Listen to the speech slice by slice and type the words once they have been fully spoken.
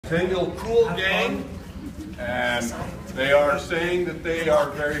Centennial Cool Gang, and they are saying that they are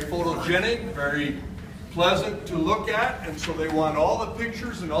very photogenic, very pleasant to look at, and so they want all the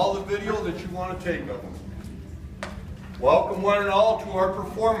pictures and all the video that you want to take of them. Welcome one and all to our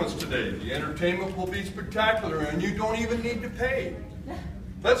performance today. The entertainment will be spectacular, and you don't even need to pay.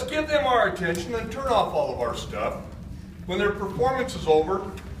 Let's give them our attention and turn off all of our stuff. When their performance is over,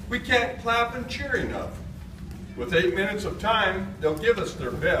 we can't clap and cheer enough. With 8 minutes of time, they'll give us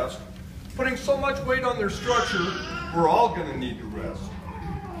their best. Putting so much weight on their structure, we're all going to need to rest.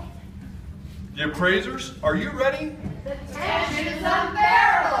 The appraisers, are you ready? The tension is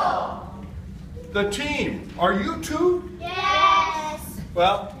unbearable. The team, are you too? Yes.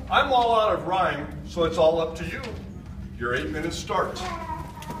 Well, I'm all out of rhyme, so it's all up to you. Your 8 minutes starts.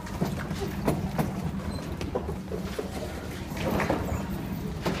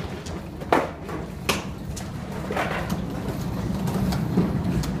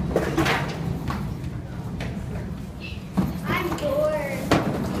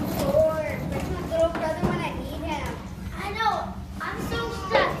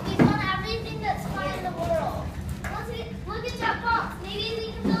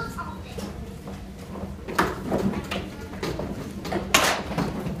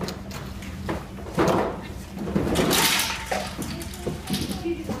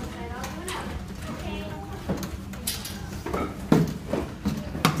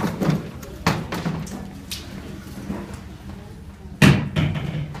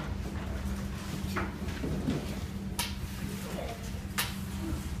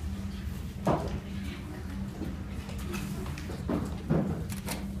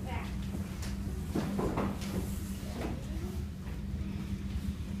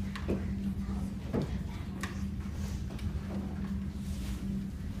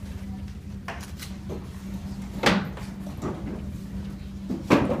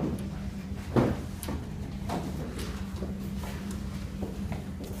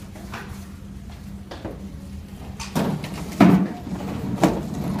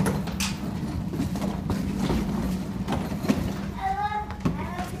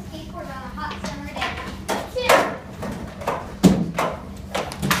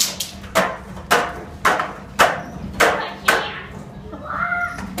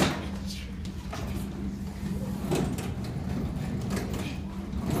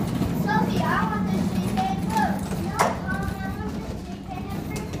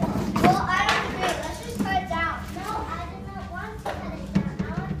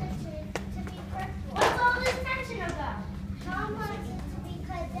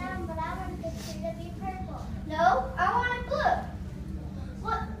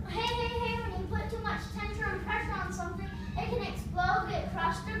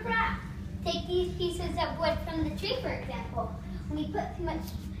 Take these pieces of wood from the tree, for example. When you put too much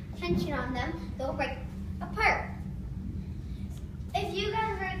tension on them, they'll break apart. If you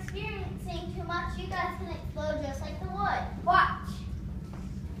guys are experiencing too much, you guys can explode just like the wood. Watch.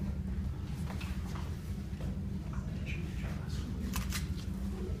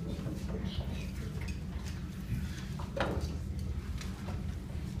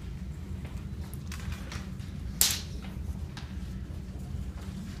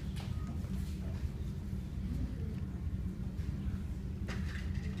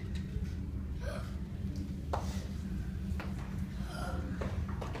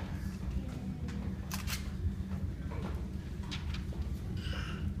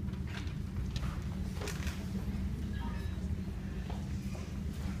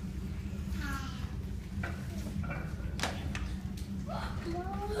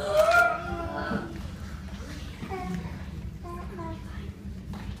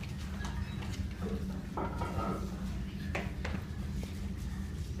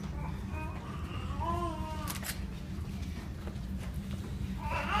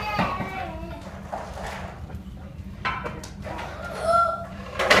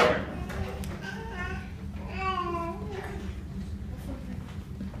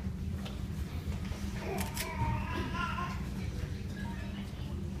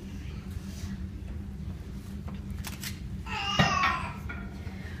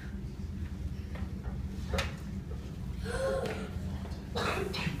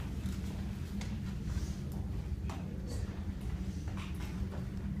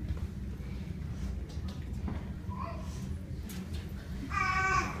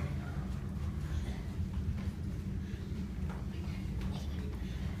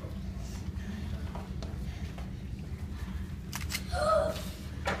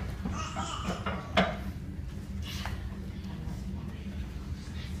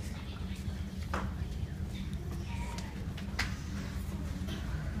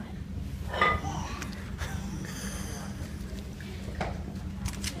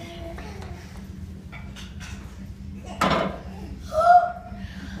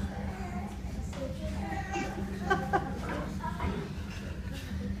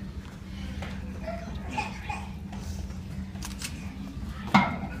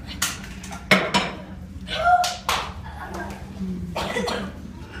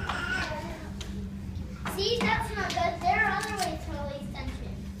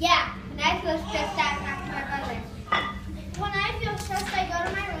 feel stressed out, talk to my brother. When I feel stressed, I go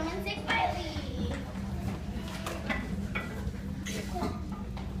to my room and sit quietly.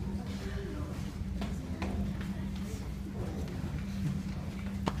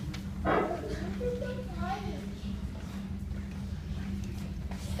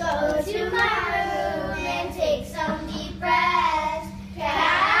 Go to my room and take some deep breaths.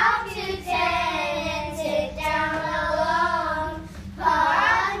 Count to 10 and sit down alone.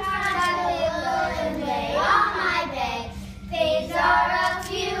 Pause my pillow and lay on my bed. These are a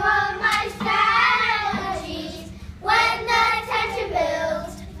few of my strategies. When the tension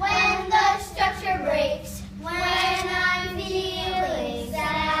builds, when the structure breaks, when I'm feeling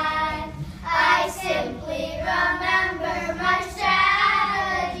sad, I simply remember my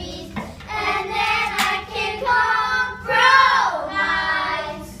strategies, and then I can compromise.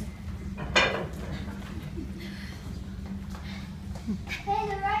 Hey,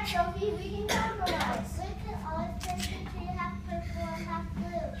 the right, Sophie, we can compromise. We can always paint the tree half purple and half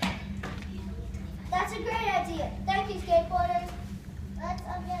blue. That's a great idea. Thank you, skateboarders. Let's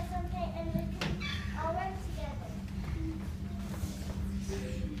all get some paint and we can all work together.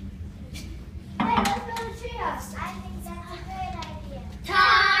 Hey, let's build a treehouse. I think that's a great idea.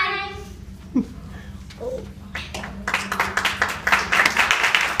 Time!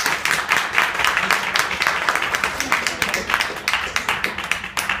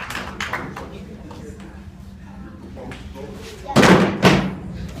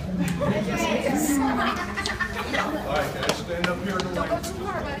 All right, guys, stand up here in the light.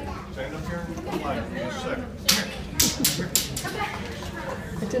 Stand up here in the light for a second.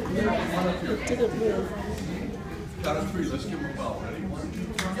 It didn't move. It didn't move. Count of 3, let's give them a bow. Ready? 1, 2,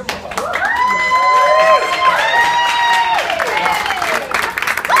 3, give them a bow.